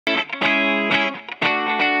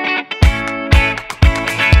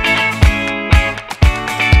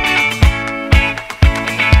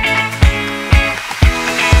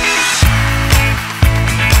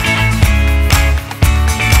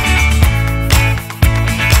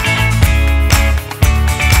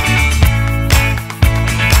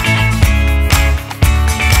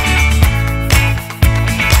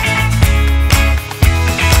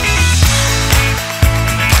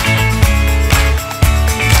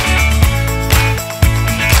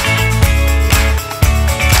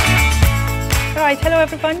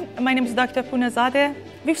everyone, my name is Dr. Pooneh Zadeh.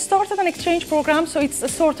 We've started an exchange program, so it's a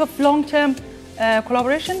sort of long-term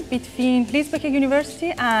collaboration between Leeds Beckett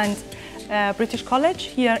University and British College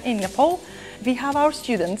here in Nepal. We have our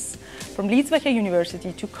students from Leeds Beckett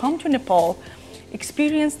University to come to Nepal,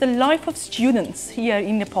 experience the life of students here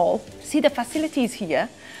in Nepal, see the facilities here,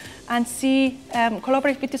 and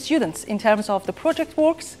collaborate with the students in terms of the project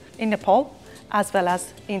works in Nepal as well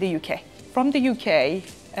as in the UK. From the UK,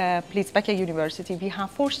 Leeds Beckett University, we have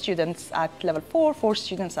 4 students at level 4, 4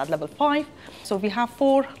 students at level 5. So we have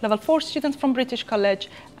 4 level 4 students from British College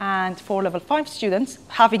and 4 level 5 students.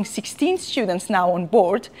 Having 16 students now on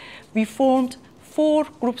board, we formed 4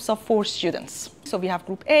 groups of 4 students. So we have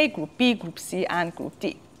Group A, Group B, Group C, and Group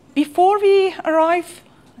D. Before we arrive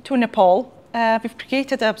to Nepal, we've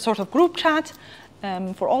created a sort of group chat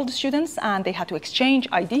for all the students, and they had to exchange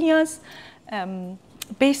ideas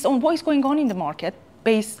based on what is going on in the market,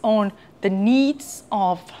 based on the needs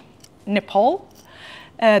of Nepal,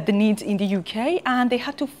 the needs in the UK, and they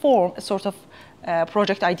had to form a sort of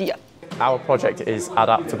project idea. Our project is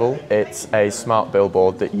adaptable. It's a smart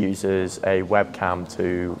billboard that uses a webcam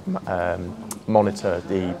to monitor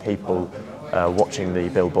the people watching the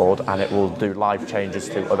billboard, and it will do live changes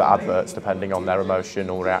to other adverts depending on their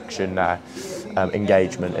emotional reaction, their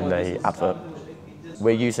engagement in the advert.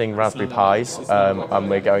 We're using Raspberry Pis, and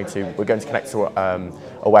we're going to connect to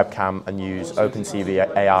a webcam and use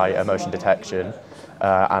OpenCV AI emotion detection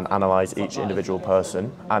and analyse each individual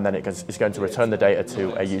person, and then it's going to return the data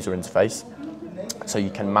to a user interface, so you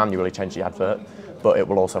can manually change the advert, but it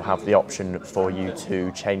will also have the option for you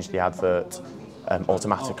to change the advert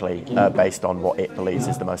automatically based on what it believes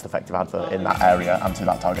is the most effective advert in that area and to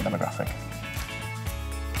that target demographic.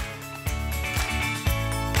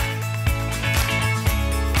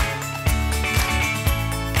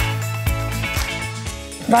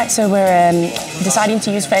 Right, so we're deciding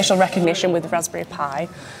to use facial recognition with the Raspberry Pi.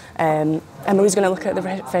 Emily's going to look at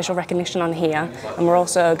the facial recognition on here, and we're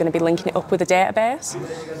also going to be linking it up with a database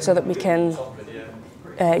so that we can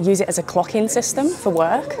use it as a clock-in system for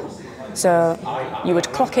work. So you would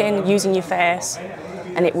clock in using your face,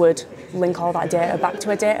 and it would link all that data back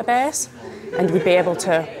to a database, and we'd be able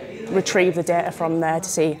to retrieve the data from there to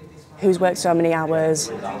see who's worked so many hours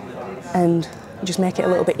and just make it a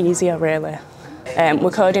little bit easier, really.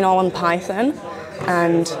 We're coding all on Python,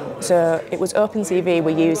 and so it was OpenCV we're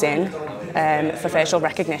using for facial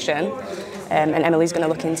recognition, and Emily's going to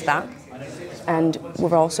look into that. And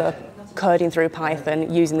we're also coding through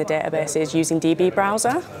Python using the databases using DB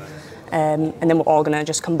browser, and then we're all going to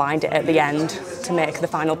just combine it at the end to make the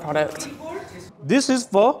final product. This is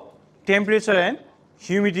for temperature and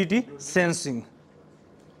humidity sensing,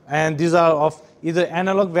 and these are of either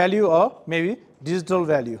analog value or maybe digital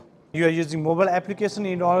value. You are using mobile application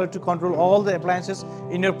in order to control all the appliances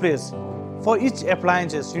in your place. For each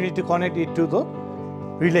appliances, you need to connect it to the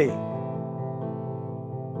relay.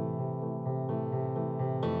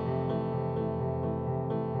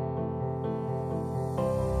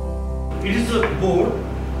 It is a board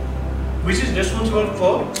which is responsible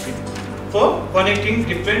for connecting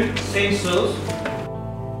different sensors.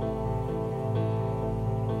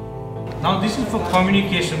 Now this is for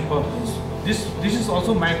communication purpose. This is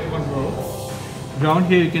also microcontroller. Down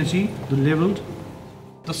here you can see the labeled.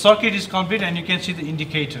 The circuit is complete and you can see the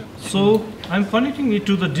indicator. So I'm connecting it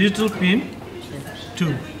to the digital pin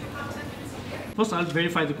 2. First I'll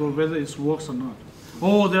verify the code whether it works or not.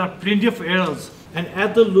 Oh, there are plenty of errors. And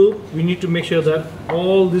at the loop we need to make sure that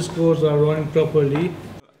all these codes are running properly.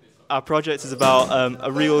 Our project is about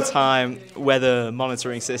a real-time weather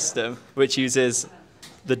monitoring system which uses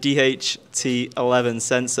the DHT11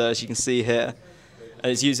 sensor, as you can see here,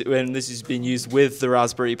 and it's used when this is being used with the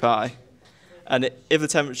Raspberry Pi. And if the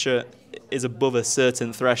temperature is above a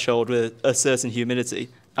certain threshold with a certain humidity,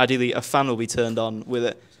 ideally a fan will be turned on with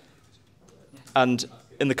it. And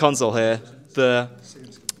in the console here, the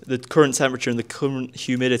current temperature and the current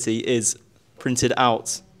humidity is printed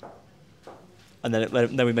out, and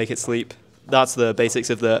then we make it sleep. That's the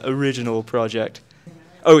basics of the original project.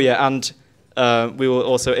 Oh yeah, and we will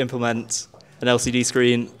also implement an LCD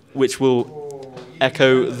screen which will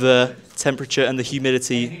echo the temperature and the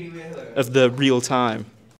humidity of the real time.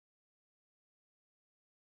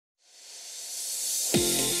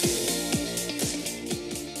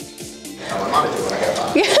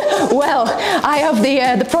 Well, I have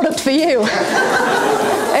the product for you.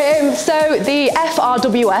 So the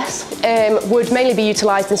FRWS would mainly be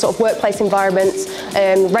utilised in sort of workplace environments,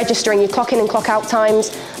 registering your clock in and clock out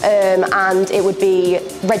times, and it would be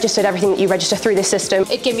registered everything that you register through this system.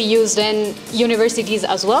 It can be used in universities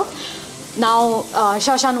as well. Now,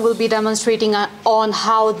 Shashan will be demonstrating on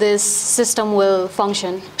how this system will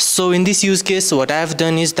function. So in this use case, what I have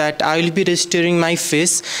done is that I will be registering my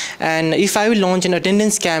face, and if I will launch an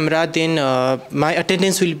attendance camera, then my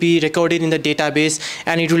attendance will be recorded in the database,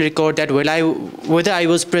 and it will record that whether I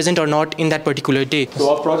was present or not in that particular day.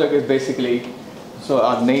 So our project is basically,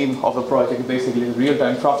 our name of the project is basically the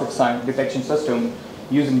real-time traffic sign detection system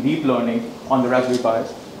using deep learning on the Raspberry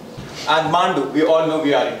Pis. And Mandu, we all know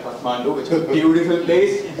we are in Kathmandu, which is a beautiful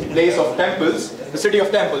place of temples, the city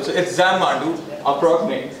of temples. So it's Mandu, our product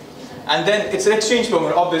name. And then it's an exchange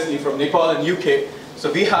program, obviously, from Nepal and UK.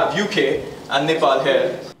 So we have UK and Nepal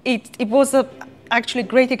here. It was actually a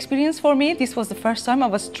great experience for me. This was the first time I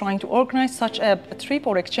was trying to organize such a trip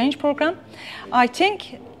or exchange program. I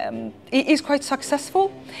think it is quite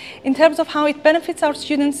successful. In terms of how it benefits our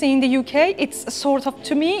students in the UK, it's a sort of,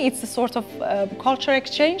 to me, it's a sort of culture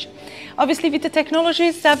exchange. Obviously, with the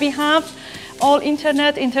technologies that we have, all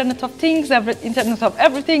internet of things, internet of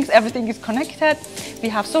everything is connected. We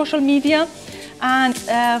have social media, and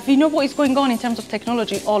we know what is going on in terms of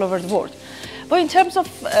technology all over the world. But in terms of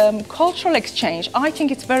cultural exchange, I think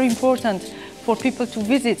it's very important for people to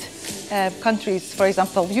visit countries, for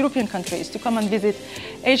example, European countries, to come and visit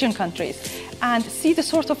Asian countries and see the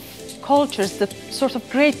sort of cultures, the sort of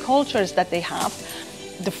great cultures that they have,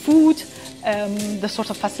 the food, the sort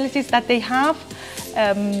of facilities that they have,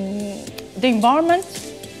 the environment,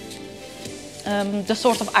 the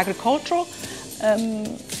sort of agricultural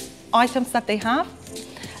items that they have,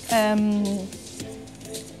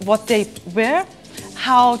 what they wear,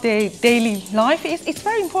 how their daily life is. It's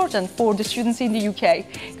very important for the students in the UK,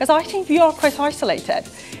 because I think we are quite isolated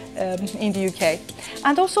in the UK.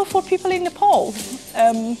 And also for people in Nepal,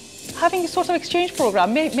 having a sort of exchange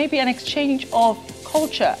program, maybe an exchange of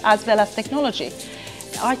culture as well as technology,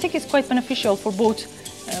 I think it's quite beneficial for both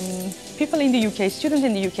people in the UK, students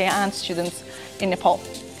in the UK and students in Nepal.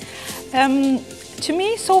 To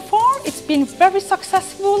me, so far, it's been very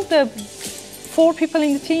successful. The 4 people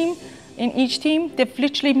in the team, in each team, they've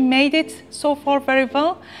literally made it so far very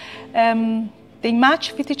well. They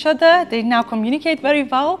match with each other, they now communicate very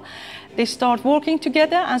well. They start working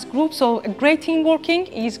together as groups, so a great team working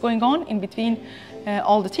is going on in between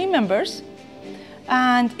all the team members.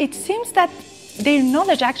 And it seems that their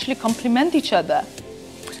knowledge actually complement each other.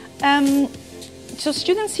 So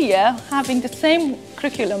students here having the same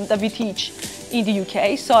curriculum that we teach in the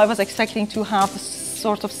UK, so I was expecting to have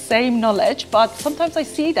sort of same knowledge, but sometimes I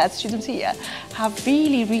see that students here have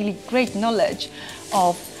really, really great knowledge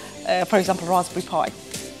of, for example, Raspberry Pi,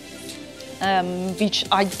 which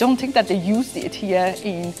I don't think that they used it here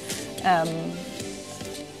in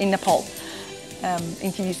Nepal,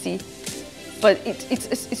 in TVC. But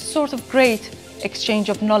it's sort of great exchange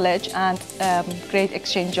of knowledge and great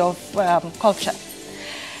exchange of culture.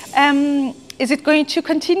 Is it going to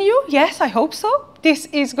continue? Yes, I hope so. This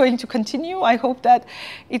is going to continue. I hope that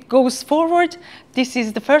it goes forward. This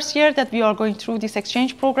is the first year that we are going through this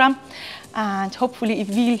exchange program, and hopefully it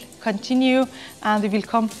will continue and we will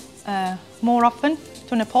come more often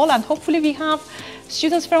to Nepal, and hopefully we have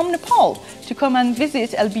students from Nepal to come and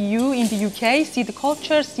visit LBU in the UK, see the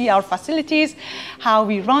culture, see our facilities, how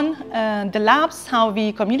we run the labs, how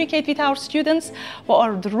we communicate with our students, what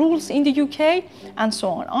are the rules in the UK, and so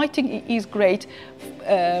on. I think it is great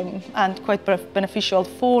and quite beneficial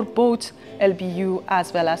for both LBU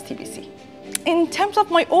as well as TBC. In terms of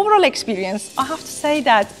my overall experience, I have to say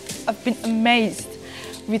that I've been amazed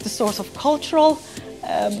with the sort of cultural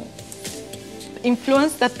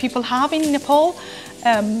influence that people have in Nepal.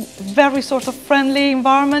 Very sort of friendly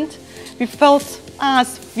environment. We felt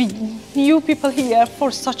as we knew people here for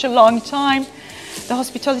such a long time. The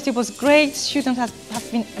hospitality was great. Students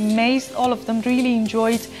have been amazed. All of them really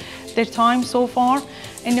enjoyed their time so far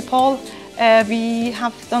in Nepal. We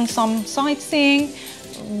have done some sightseeing.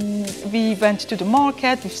 We went to the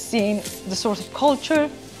market. We've seen the sort of culture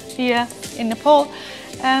here in Nepal.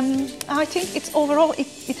 I think it's overall,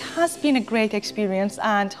 it has been a great experience,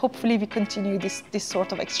 and hopefully we continue this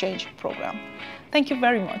sort of exchange program. Thank you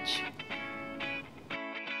very much.